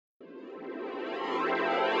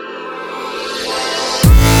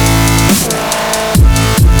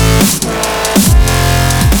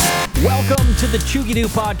Doo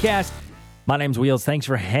podcast. My name's Wheels. Thanks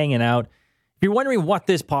for hanging out. If you're wondering what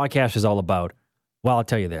this podcast is all about, well, I'll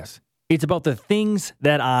tell you this. It's about the things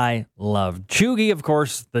that I love. Cheugy, of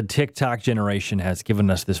course, the TikTok generation, has given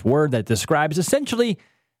us this word that describes essentially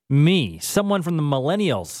me, someone from the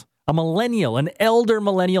millennials, a millennial, an elder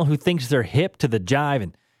millennial who thinks they're hip to the jive,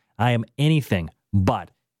 and I am anything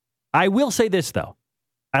but. I will say this, though.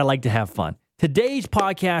 I like to have fun. Today's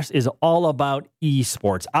podcast is all about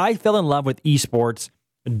esports. I fell in love with esports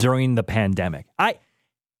during the pandemic. I,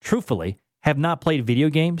 truthfully, have not played video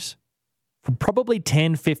games for probably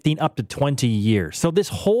 10, 15, up to 20 years. So this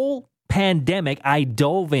whole pandemic, I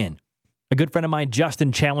dove in. A good friend of mine,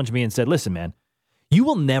 Justin, challenged me and said, listen, man, you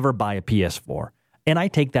will never buy a PS4. And I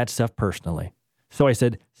take that stuff personally. So I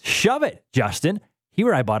said, shove it, Justin.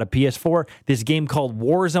 Here I bought a PS4. This game called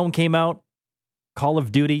Warzone came out. Call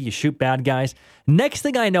of Duty, you shoot bad guys. Next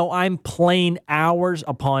thing I know, I'm playing hours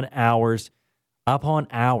upon hours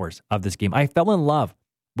of this game. I fell in love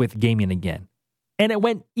with gaming again. And it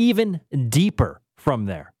went even deeper from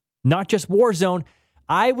there. Not just Warzone.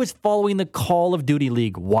 I was following the Call of Duty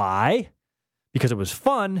League. Why? Because it was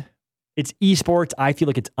fun. It's esports. I feel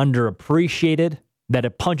like it's underappreciated, that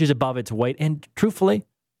it punches above its weight. And truthfully,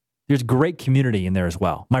 there's great community in there as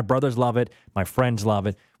well. My brothers love it. My friends love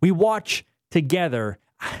it. We watch together.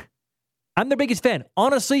 I'm their biggest fan.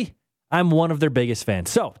 Honestly, I'm one of their biggest fans.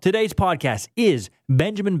 So today's podcast is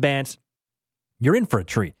Benjamin Bance. You're in for a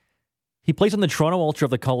treat. He plays on the Toronto Ultra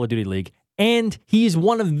of the Call of Duty League, and he's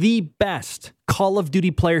one of the best Call of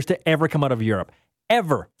Duty players to ever come out of Europe.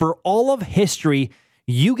 Ever. For all of history,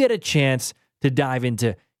 you get a chance to dive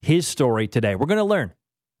into his story today. We're going to learn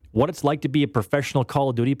what it's like to be a professional Call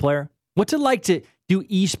of Duty player, what's it like to do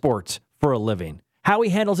esports for a living, how he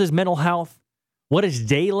handles his mental health, what his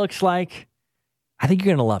day looks like. I think you're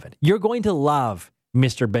going to love it. You're going to love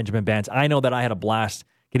Mr. Benjamin Bance. I know that I had a blast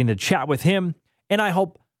getting to chat with him, and I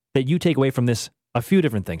hope that you take away from this a few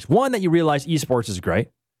different things. One, that you realize esports is great,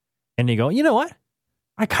 and you go, you know what?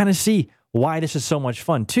 I kind of see why this is so much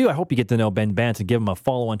fun. Two, I hope you get to know Ben Bance and give him a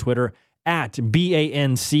follow on Twitter at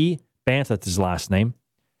BANC Bance. That's his last name.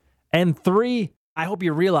 And three, I hope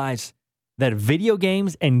you realize that video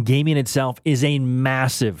games and gaming itself is a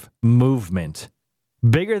massive movement.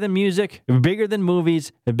 Bigger than music, bigger than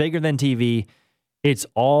movies, bigger than TV. It's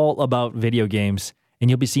all about video games, and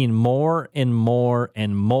you'll be seeing more and more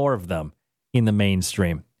and more of them in the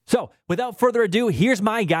mainstream. So, without further ado, here's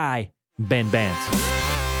my guy, Ben Bance.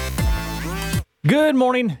 Good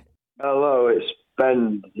morning. Hello, it's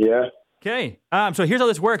Ben here. Okay, so here's how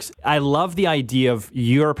this works. I love the idea of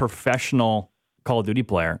you're a professional Call of Duty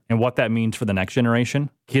player and what that means for the next generation.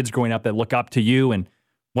 Kids growing up that look up to you and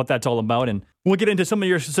what that's all about. And we'll get into some of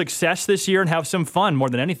your success this year and have some fun more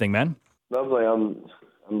than anything, man. Lovely. I'm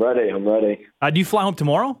ready. Do you fly home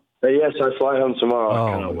tomorrow? Yes, I fly home tomorrow.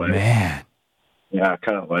 I cannot wait. Man. Yeah, I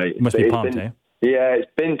cannot wait. You must be pumped, eh? Yeah,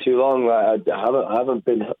 it's been too long. Like I haven't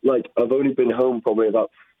been, I've only been home probably about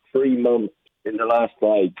 3 months in the last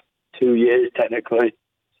 2 years technically.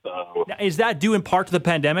 So Now, is that due in part to the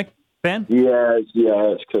pandemic, Ben? yeah,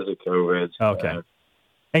 it's because of COVID. Okay.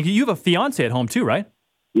 And you have a fiance at home too, right?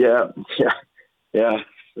 Yeah.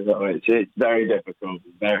 So it's very difficult.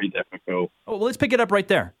 Very difficult. Oh, well, let's pick it up right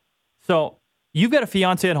there. So you've got a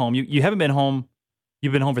fiance at home. You haven't been home.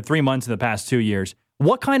 You've been home for 3 months in the past 2 years.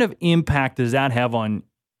 What kind of impact does that have on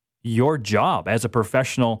your job as a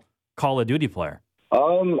professional Call of Duty player?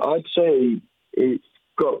 I'd say it's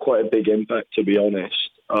got quite a big impact, to be honest.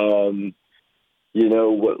 You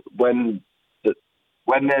know, when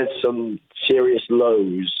there's some serious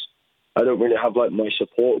lows, I don't really have my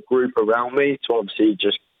support group around me to obviously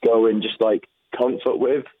just go and just comfort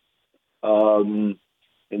with. And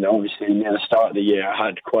obviously near the start of the year, I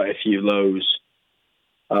had quite a few lows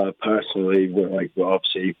personally,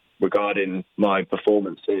 obviously regarding my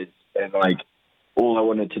performances, and all I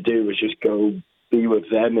wanted to do was just go be with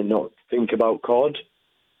them and not think about COD.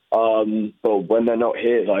 But when they're not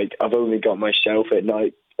here, I've only got myself at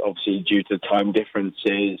night, obviously due to time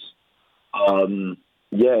differences. And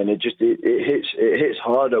it hits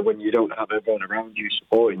harder when you don't have everyone around you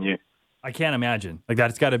supporting you. I can't imagine.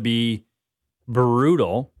 That's got to be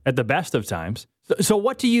brutal at the best of times. So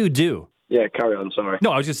what do you do? Yeah, carry on, sorry.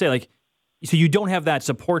 No, I was going to say, so you don't have that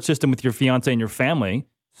support system with your fiance and your family.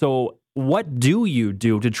 So what do you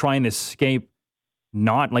do to try and escape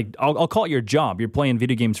not, I'll call it your job. You're playing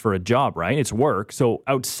video games for a job, right? It's work. So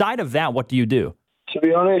outside of that, what do you do? To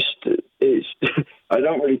be honest, it's I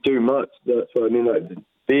don't really do much. That's what I mean.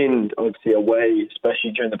 Being obviously away,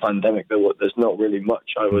 especially during the pandemic, there's not really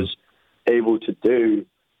much I was able to do.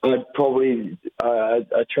 I'd probably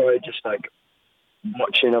I try just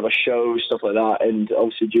watching other shows, stuff like that. And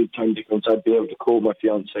obviously, due to time difference, I'd be able to call my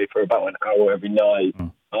fiance for about an hour every night.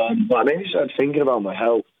 But I mainly started thinking about my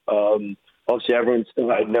health. Obviously, everyone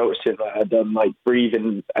started noticing that I'd done like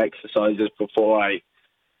breathing exercises before I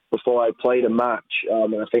played a match,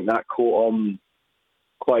 and I think that caught on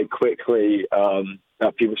quite quickly.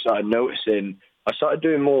 That people started noticing. I started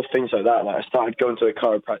doing more things like that. Like I started going to a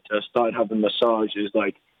chiropractor. I started having massages.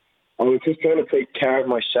 Like I was just trying to take care of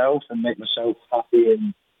myself and make myself happy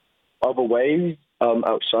in other ways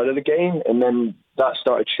outside of the game. And then that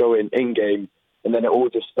started showing in game, and then it all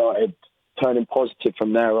just started turning positive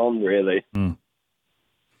from there on. Really. Yeah,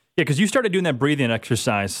 because you started doing that breathing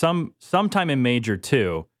exercise sometime in Major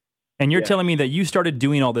 2. And you're telling me that you started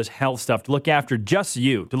doing all this health stuff to look after just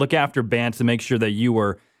you, to look after Bance, to make sure that you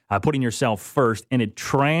were putting yourself first, and it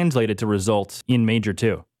translated to results in Major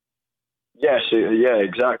 2. Yes, yeah,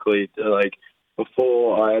 exactly. Like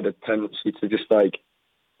before, I had a tendency to just like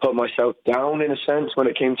put myself down in a sense when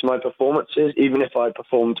it came to my performances. Even if I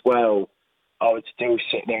performed well, I would still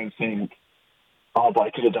sit there and think, "Oh, but I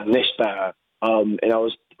could have done this better." And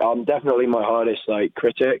I'm definitely my hardest like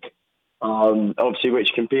critic. Obviously,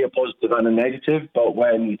 which can be a positive and a negative, but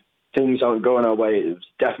when things aren't going our way, it was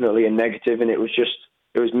definitely a negative, and it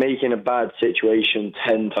was making a bad situation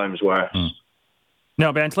 10 times worse.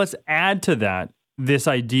 Now, Bance, let's add to that this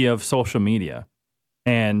idea of social media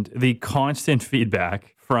and the constant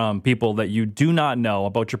feedback from people that you do not know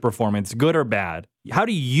about your performance, good or bad. How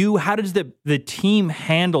does the team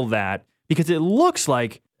handle that? Because it looks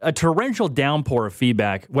like a torrential downpour of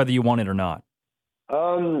feedback, whether you want it or not.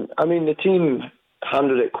 I mean, the team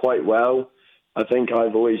handled it quite well. I think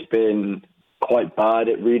I've always been quite bad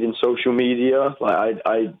at reading social media. Like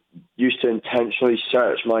I used to intentionally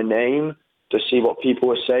search my name to see what people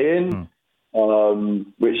were saying,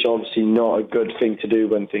 which is obviously not a good thing to do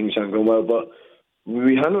when things aren't going well. But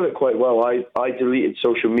we handled it quite well. I deleted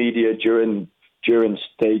social media during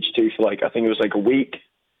stage 2 for I think it was a week.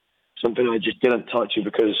 Something I just didn't touch it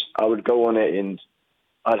because I would go on it and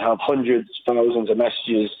I'd have hundreds, thousands of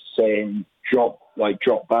messages saying drop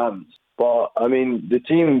bans. But I mean, the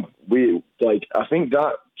team, I think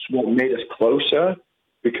that's what made us closer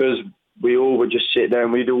because we all would just sit there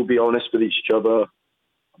and we'd all be honest with each other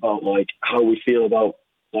about how we feel about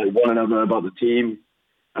one another, about the team.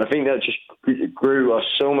 And I think that just grew us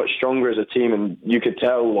so much stronger as a team. And you could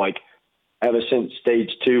tell ever since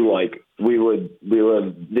stage 2, we were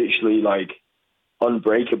literally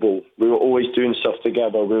unbreakable. We were always doing stuff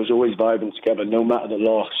together. We was always vibing together. No matter the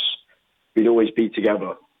loss, we'd always be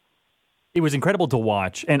together. It was incredible to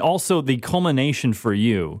watch. And also the culmination for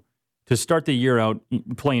you to start the year out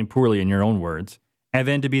playing poorly, in your own words, and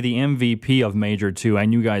then to be the MVP of Major 2,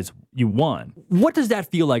 and you won. What does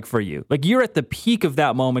that feel like for you? You're at the peak of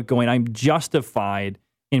that moment going, I'm justified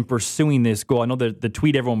in pursuing this goal. I know the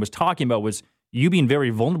tweet everyone was talking about was you being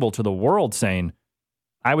very vulnerable to the world, saying,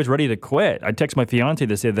 I was ready to quit. I text my fiance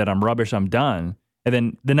to say that I'm rubbish, I'm done. And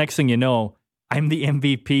then the next thing you know, I'm the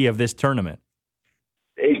MVP of this tournament.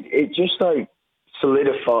 It just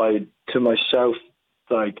solidified to myself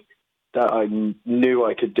that I knew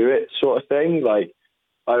I could do it, sort of thing. I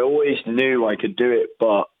always knew I could do it,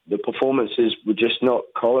 but the performances were just not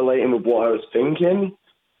correlating with what I was thinking.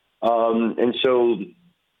 And so,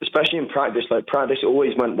 especially in practice, practice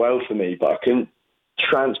always went well for me, but I couldn't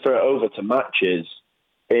transfer it over to matches.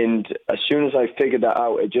 And as soon as I figured that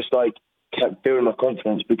out, it just kept building my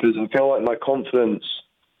confidence because I feel like my confidence,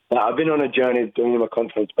 I've been on a journey of building my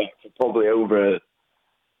confidence back for probably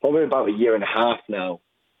about a year and a half now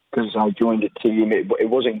because I joined a team. It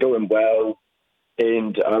wasn't going well.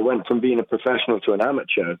 And I went from being a professional to an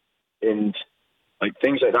amateur. And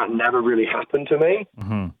things like that never really happened to me.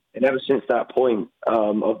 Mm-hmm. And ever since that point,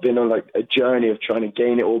 I've been on a journey of trying to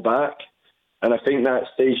gain it all back. And I think that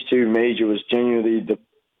stage 2 major was genuinely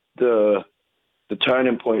the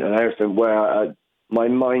turning point and everything where my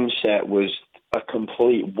mindset was a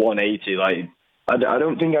complete 180. I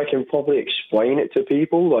don't think I can probably explain it to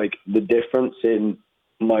people, the difference in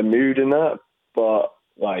my mood and that. But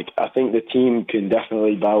I think the team can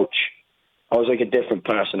definitely vouch. I was a different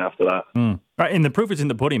person after that. Right, and the proof is in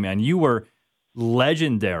the pudding, man. You were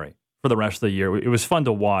legendary for the rest of the year. It was fun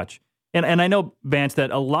to watch. And I know, Bance,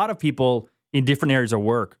 that a lot of people in different areas of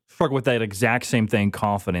work struggle with that exact same thing,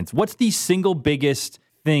 confidence. What's the single biggest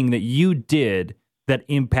thing that you did that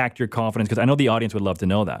impact your confidence? Because I know the audience would love to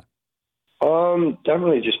know that.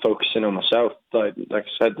 Definitely just focusing on myself. Like I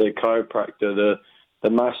said, the chiropractor, the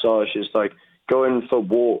massage is going for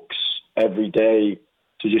walks every day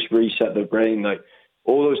to just reset the brain.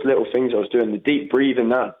 All those little things I was doing, the deep breathing,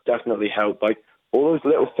 that definitely helped. all those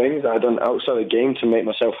little things that I've done outside the game to make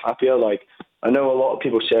myself happier. Like, I know a lot of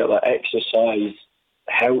people say like exercise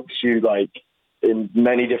helps you like in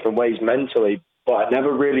many different ways mentally, but I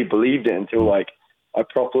never really believed it until like I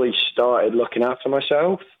properly started looking after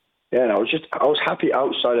myself. Yeah, and I was happy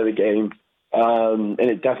outside of the game, and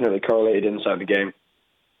it definitely correlated inside the game.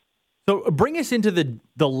 So bring us into the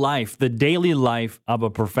daily life of a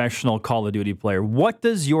professional Call of Duty player. What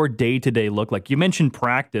does your day-to-day look like? You mentioned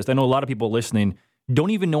practice. I know a lot of people listening don't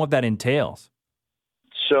even know what that entails.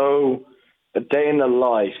 So a day in the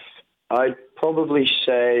life, I'd probably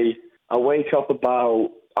say I wake up about,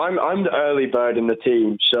 I'm the early bird in the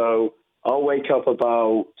team, so I'll wake up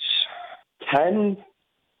about 10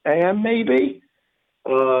 a.m. maybe.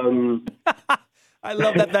 I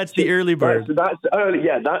love that. That's the early bird. That's early.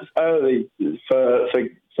 Yeah, that's early for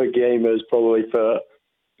gamers probably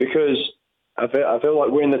because I feel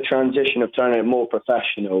like we're in the transition of turning it more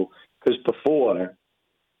professional. Because before,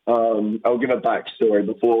 I'll give a backstory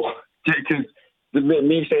before because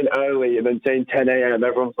me saying early and then saying 10 a.m.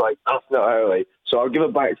 everyone's like that's not early. So I'll give a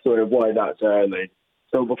backstory of why that's early.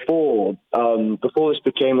 So before this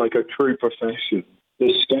became like a true profession,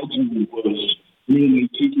 the schedule was really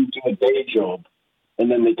people do a day job. And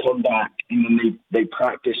then they come back and then they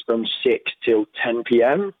practice from 6 till 10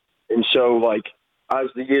 p.m. And so, like, as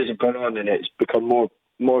the years have gone on and it's become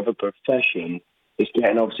more of a profession, it's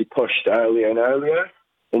getting obviously pushed earlier and earlier.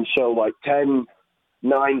 And so, like,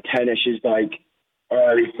 9-10-ish is, like,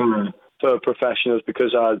 early for professionals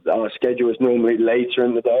because our schedule is normally later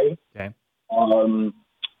in the day. Okay.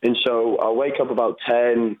 And so I'll wake up about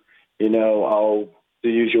 10, I'll do the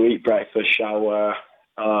usual eat breakfast, shower.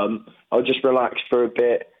 I'll just relax for a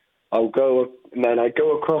bit. I go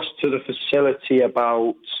across to the facility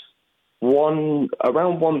around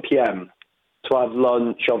 1 p.m. to have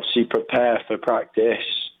lunch, obviously prepare for practice,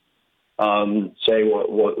 say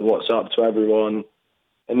what's up to everyone.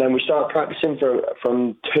 And then we start practicing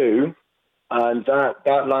from 2, and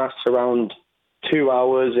that lasts around 2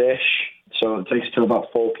 hours-ish. So it takes till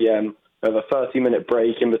about 4 p.m. We have a 30-minute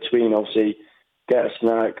break in between, obviously, get a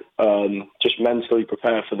snack, just mentally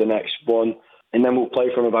prepare for the next one. And then we'll play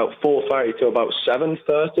from about 4:30 to about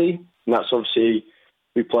 7:30. And that's obviously,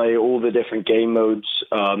 we play all the different game modes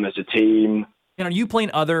as a team. And are you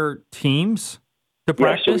playing other teams to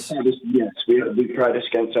practice? We practice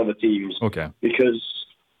against other teams. Okay. Because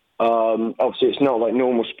obviously it's not like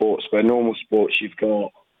normal sports, where normal sports you've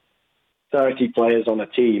got 30 players on a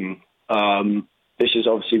team. This is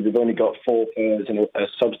obviously, we've only got 4 players and a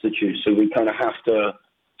substitute, so we kind of have to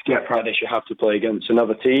get practice, you have to play against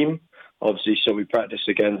another team, obviously, so we practice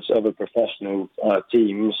against other professional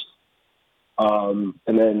teams. And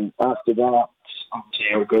then after that, obviously,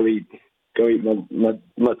 I'll go eat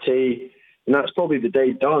my tea, and that's probably the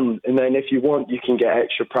day done. And then if you want, you can get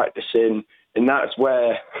extra practice in, and that's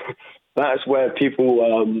where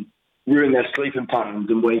people ruin their sleeping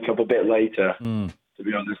patterns and wake up a bit later. To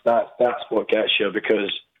be honest, that's what gets you,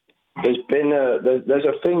 because there's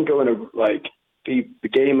a thing going on, like the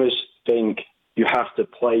gamers think you have to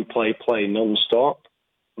play non-stop,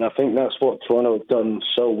 and I think that's what Toronto have done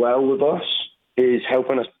so well with us, is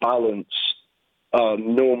helping us balance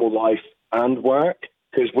normal life and work,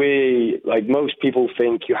 because most people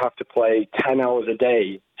think you have to play 10 hours a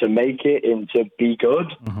day to make it and to be good.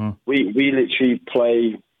 Mm-hmm. We literally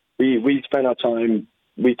play. We spend our time.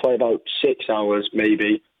 We play about 6 hours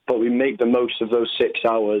maybe, but we make the most of those 6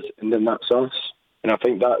 hours, and then that's us. And I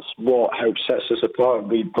think that's what helps sets us apart.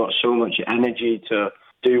 We've got so much energy to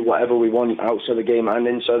do whatever we want outside the game and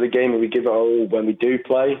inside the game, and we give it all when we do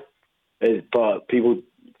play. But people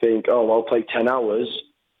think, I'll play 10 hours,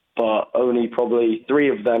 but only probably 3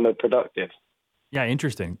 of them are productive. Yeah,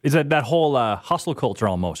 interesting. Is that whole hustle culture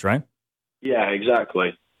almost, right? Yeah,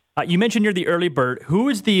 exactly. You mentioned you're the early bird. Who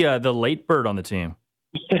is the late bird on the team?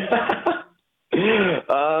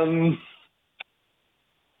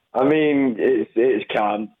 I mean, it's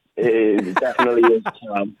Cam. It definitely is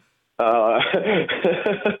Cam.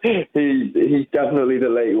 He's definitely the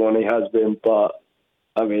late one. He has been, but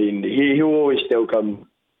I mean, he'll always still come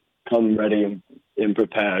ready and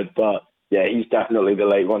prepared. But yeah, he's definitely the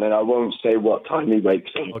late one, and I won't say what time he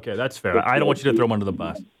wakes up. Okay, that's fair. I don't want you to throw him under the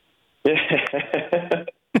bus.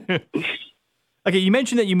 Okay, you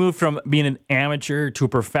mentioned that you moved from being an amateur to a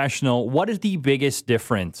professional. What is the biggest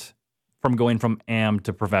difference from going from am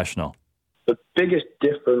to professional? The biggest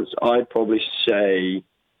difference, I'd probably say,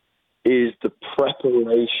 is the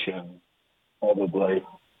preparation, probably.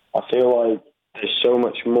 I feel like there's so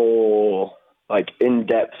much more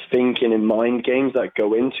in-depth thinking and mind games that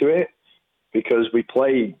go into it, because we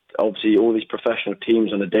play, obviously, all these professional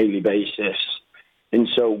teams on a daily basis. And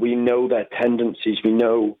so we know their tendencies. We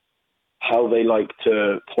know how they like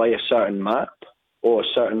to play a certain map or a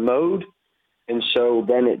certain mode. And so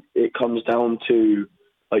then it comes down to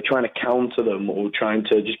like trying to counter them or trying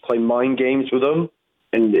to just play mind games with them.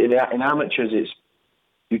 And in amateurs,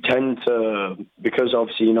 you tend to, because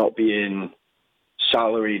obviously you're not being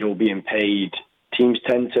salaried or being paid, teams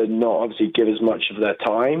tend to not obviously give as much of their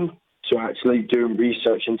time to actually doing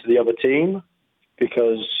research into the other team,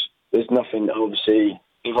 because there's nothing, obviously,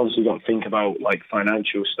 you've obviously got to think about like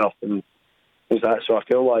financial stuff and that. So I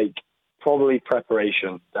feel like probably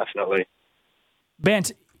preparation, definitely.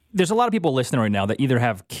 Bant, there's a lot of people listening right now that either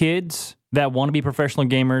have kids that want to be professional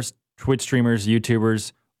gamers, Twitch streamers,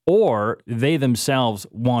 YouTubers, or they themselves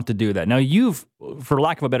want to do that. Now you've, for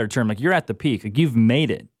lack of a better term, like you're at the peak, like you've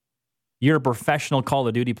made it. You're a professional Call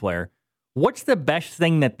of Duty player. What's the best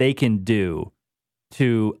thing that they can do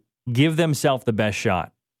to give themselves the best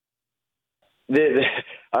shot? I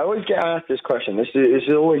always get asked this question. This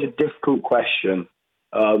is always a difficult question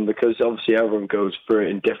because obviously everyone goes through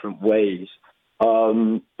it in different ways. But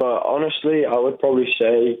honestly, I would probably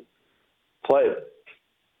say play,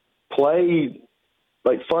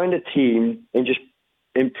 like find a team and just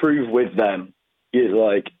improve with them.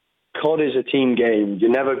 COD is a team game.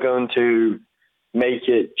 You're never going to make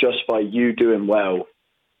it just by you doing well.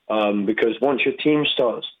 Because once your team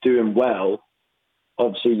starts doing well,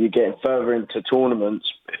 obviously you get further into tournaments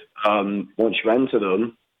once you enter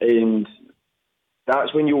them, and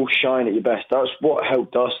that's when you'll shine at your best. That's what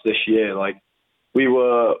helped us this year. Like we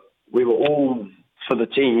were all for the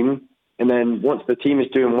team, and then once the team is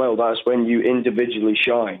doing well, that's when you individually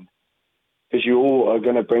shine, because you all are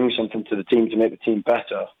going to bring something to the team to make the team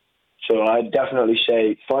better. So I'd definitely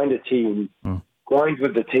say find a team, grind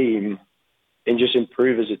with the team, and just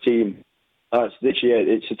improve as a team. That's literally it.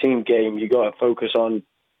 It's a team game. You got to focus on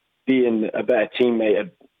being a better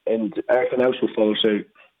teammate, and everything else will follow suit.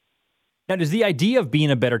 Now, does the idea of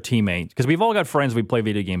being a better teammate, because we've all got friends we play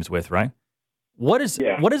video games with, right? What is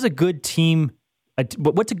a good team?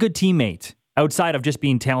 What's a good teammate outside of just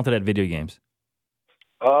being talented at video games?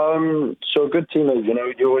 So a good teammate,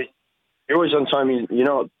 you're always on time. You're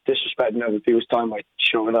not disrespecting other people's time by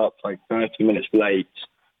showing up like 30 minutes late.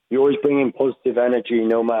 You're always bringing positive energy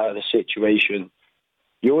no matter the situation.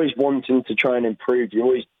 You're always wanting to try and improve. You're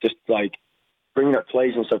always just like bringing up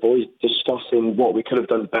plays and stuff, always discussing what we could have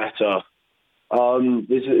done better.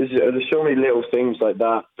 There's so many little things like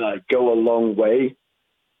that that go a long way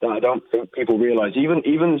that I don't think people realize.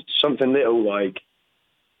 Even something little like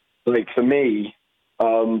for me,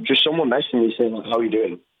 just someone messaging me saying, like, how are you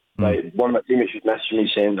doing? Like one of my teammates was messaging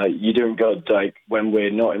me saying, like, you're doing good, like when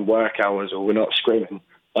we're not in work hours or we're not screaming.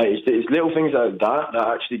 Like it's little things like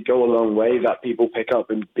that actually go a long way, that people pick up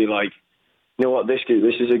and be like, you know what, this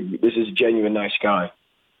is a genuine nice guy.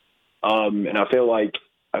 And I feel like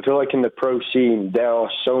in the pro scene there are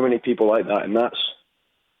so many people like that, and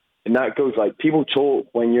that goes like people talk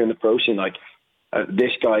when you're in the pro scene like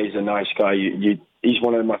this guy is a nice guy. He's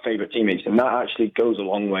one of my favorite teammates, and that actually goes a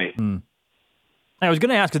long way. I was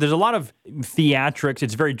going to ask, because there's a lot of theatrics.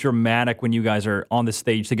 It's very dramatic when you guys are on the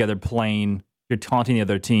stage together playing. You're taunting the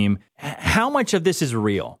other team. How much of this is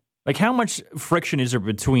real? Like, how much friction is there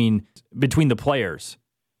between the players?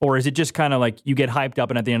 Or is it just kind of like you get hyped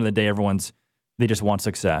up and at the end of the day, they just want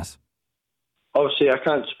success? Obviously, I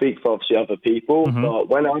can't speak for other people, but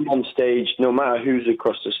when I'm on stage, no matter who's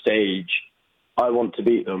across the stage, I want to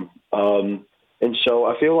beat them. And so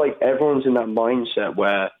I feel like everyone's in that mindset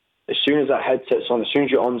where as soon as that headset's on, as soon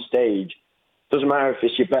as you're on stage, doesn't matter if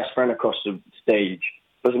it's your best friend across the stage,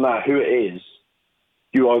 doesn't matter who it is,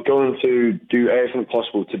 you are going to do everything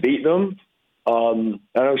possible to beat them. I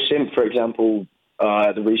know Simp, for example,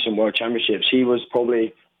 at the recent World Championships, he was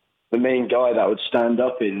probably the main guy that would stand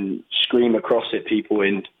up and scream across at people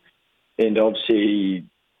and obviously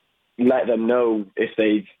let them know if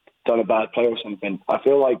they've done a bad play or something. I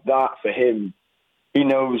feel like that for him, he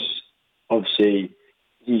knows, obviously,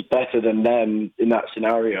 he's better than them in that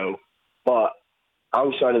scenario, but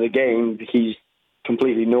outside of the game, he's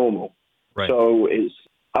completely normal. Right. So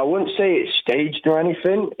I wouldn't say it's staged or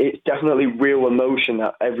anything. It's definitely real emotion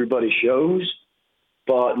that everybody shows,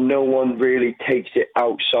 but no one really takes it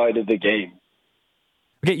outside of the game.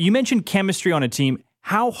 Okay, you mentioned chemistry on a team.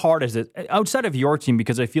 How hard is it outside of your team?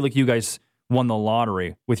 Because I feel like you guys won the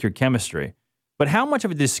lottery with your chemistry. But how much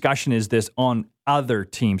of a discussion is this on other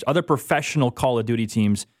teams, other professional Call of Duty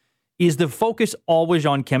teams? Is the focus always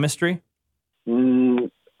on chemistry?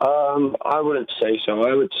 I wouldn't say so.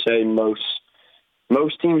 I would say most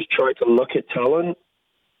teams try to look at talent,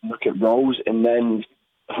 look at roles, and then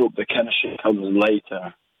hope the chemistry comes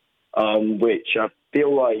later. which I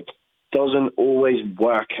feel like doesn't always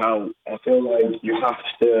work out. I feel like you have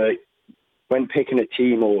to, when picking a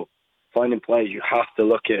team or finding players, you have to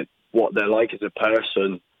look at what they're like as a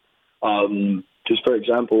person. Just for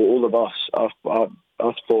example, all of us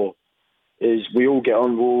four, is we all get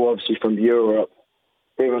on. We're all obviously from Europe.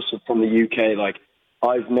 Three of us are from the UK. Like,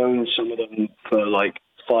 I've known some of them for like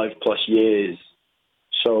 5+ years.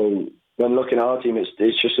 So when looking at our team,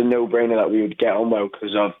 it's just a no-brainer that we would get on well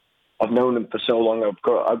because I've known them for so long.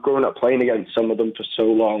 I've grown up playing against some of them for so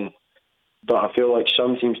long. But I feel like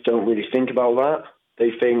some teams don't really think about that.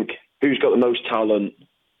 They think who's got the most talent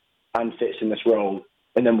and fits in this role,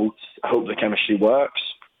 and then we'll hope the chemistry works.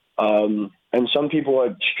 And some people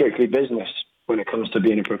are strictly business when it comes to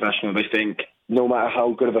being a professional. They think no matter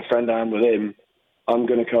how good of a friend I am with him, I'm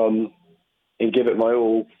going to come and give it my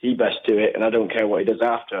all, he best do it, and I don't care what he does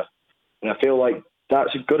after. And I feel like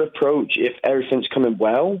that's a good approach if everything's coming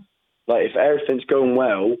well. Like, if everything's going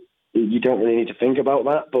well, you don't really need to think about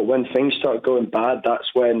that. But when things start going bad,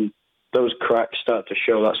 that's when those cracks start to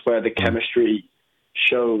show. That's where the chemistry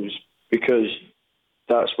shows, because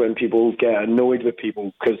that's when people get annoyed with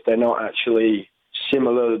people because they're not actually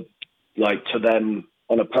similar, like, to them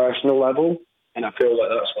on a personal level. And I feel like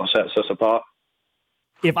that's what sets us apart.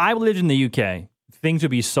 If I lived in the UK, things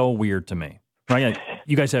would be so weird to me, right? Like,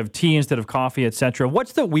 you guys have tea instead of coffee, etc.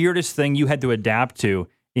 What's the weirdest thing you had to adapt to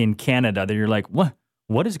in Canada that you're like,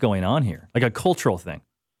 what is going on here? Like a cultural thing.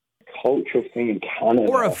 Cultural thing in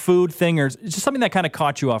Canada. Or a food thing, or just something that kind of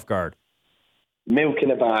caught you off guard. Milk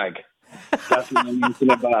in a bag. Definitely milk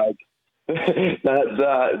in a bag.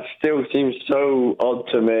 that still seems so odd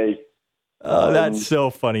to me. Oh, that's so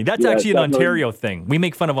funny. That's actually an Ontario thing. We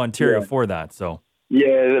make fun of Ontario for that. So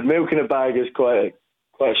yeah, the milk in a bag is quite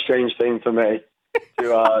a strange thing for me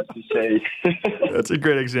to say. That's a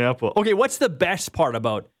great example. Okay, what's the best part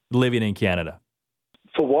about living in Canada?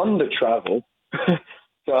 For one, the travel.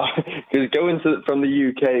 Because going from the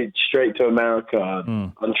UK straight to America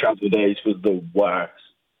on travel days was the worst.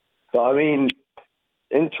 But I mean,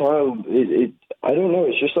 in Toronto, I don't know.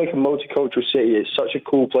 It's just like a multicultural city. It's such a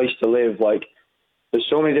cool place to live. Like, there's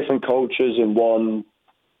so many different cultures in one.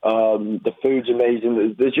 The food's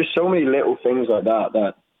amazing. There's just so many little things like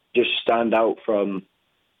that just stand out from,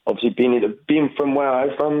 obviously, being from where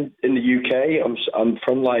I'm from in the UK. I'm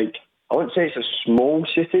from, like, I wouldn't say it's a small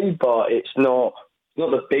city, but it's not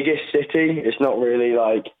the biggest city. It's not really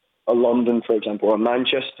like a London, for example, or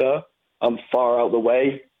Manchester. I'm far out the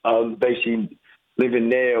way. I'm basically living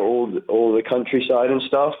near all the countryside and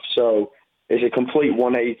stuff. So it's a complete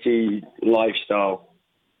 180 lifestyle.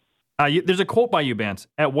 There's a quote by you, Bance.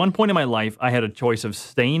 At one point in my life, I had a choice of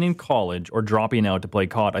staying in college or dropping out to play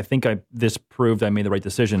COD. I think this proved I made the right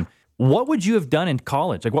decision. What would you have done in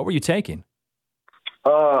college? Like, what were you taking?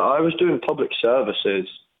 I was doing public services.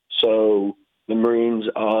 So the Marines,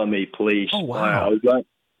 Army, Police. Oh, wow. So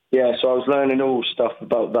I was learning all stuff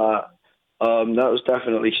about that. That was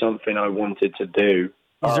definitely something I wanted to do.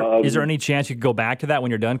 Is there any chance you could go back to that when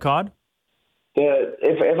you're done, COD?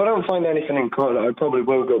 If I don't find anything in COD, I probably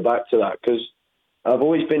will go back to that, because I've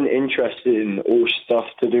always been interested in all stuff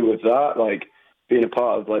to do with that, like being a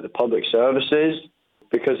part of like the public services,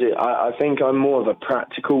 because I think I'm more of a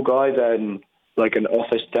practical guy than like an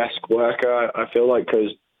office desk worker. I feel like,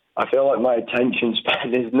 because I feel like my attention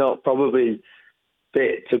span is not probably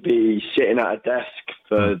fit to be sitting at a desk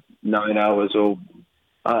for 9 hours, or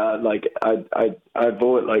I've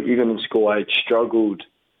always, like, even in school, I struggled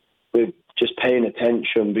with just paying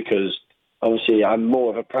attention, because obviously I'm more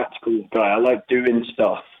of a practical guy. I like doing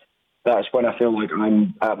stuff. That's when I feel like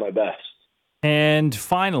I'm at my best. And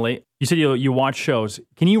finally, you said you watch shows.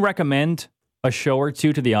 Can you recommend a show or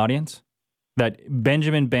two to the audience? That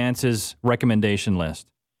Benjamin Bance's recommendation list.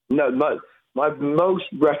 No, my most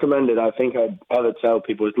recommended, I think I'd ever tell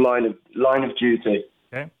people, is Line of Duty.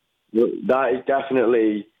 Okay. That is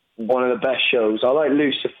definitely one of the best shows. I like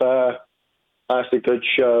Lucifer. That's a good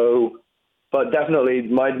show. But definitely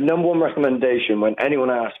my number one recommendation when anyone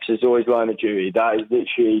asks is always Line of Duty. That is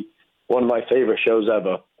literally one of my favorite shows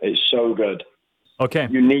ever. It's so good. Okay.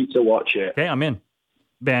 You need to watch it. Okay, I'm in.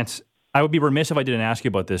 Vance, I would be remiss if I didn't ask you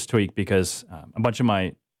about this tweak, because a bunch of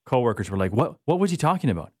my coworkers were like, what was he talking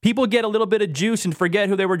about? People get a little bit of juice and forget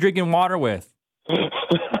who they were drinking water with.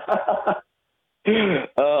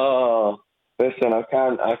 Oh, listen, I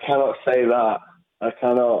cannot say that. I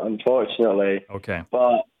cannot, unfortunately. Okay.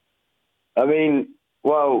 But I mean,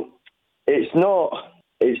 well, it's not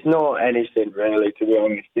anything really, to be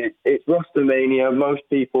honest. It's Rostamania. Most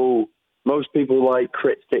people like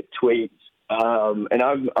cryptic tweets. And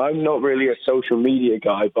I'm not really a social media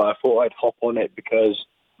guy, but I thought I'd hop on it because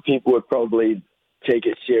people would probably take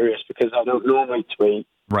it serious because I don't normally tweet.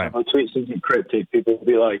 Right. If I tweet something cryptic, people will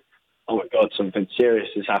be like, "Oh my God, something serious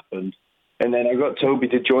has happened." And then I got Toby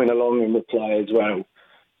to join along and reply as well.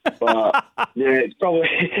 But yeah,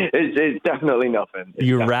 it's definitely nothing.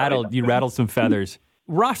 You rattled some feathers.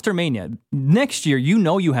 Rostermania, next year, you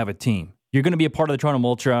know you have a team. You're going to be a part of the Toronto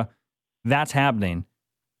Ultra. That's happening.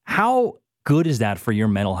 How good is that for your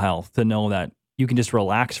mental health to know that you can just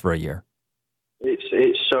relax for a year?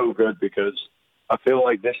 It's so good because I feel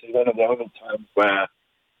like this is one of the only times where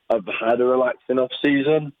I've had a relaxing off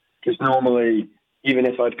season. Because normally, even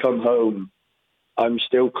if I'd come home, I'm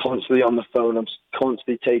still constantly on the phone. I'm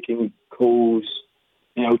constantly taking calls,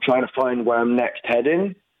 trying to find where I'm next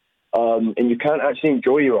heading. And you can't actually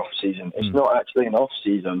enjoy your off season. It's not actually an off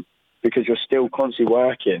season because you're still constantly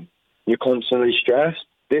working. You're constantly stressed.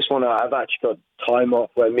 This one, I've actually got time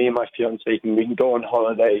off where me and my fiance we can go on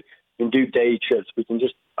holiday, we can do day trips. I can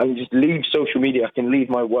just leave social media. I can leave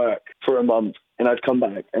my work for a month, and I'd come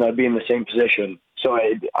back and I'd be in the same position. So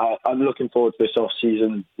I'm looking forward to this off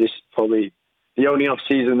season. This is probably the only off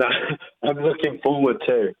season that I'm looking forward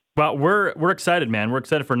to. Well, we're excited, man. We're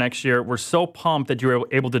excited for next year. We're so pumped that you were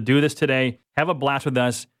able to do this today. Have a blast with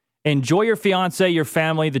us. Enjoy your fiance, your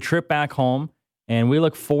family, the trip back home, and we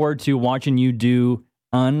look forward to watching you do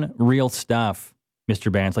unreal stuff,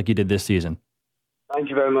 Mr. Bance, like you did this season. Thank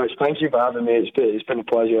you very much. Thank you for having me. It's been a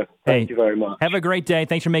pleasure. Thank you very much. Have a great day.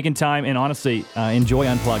 Thanks for making time, and honestly, enjoy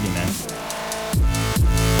unplugging, man.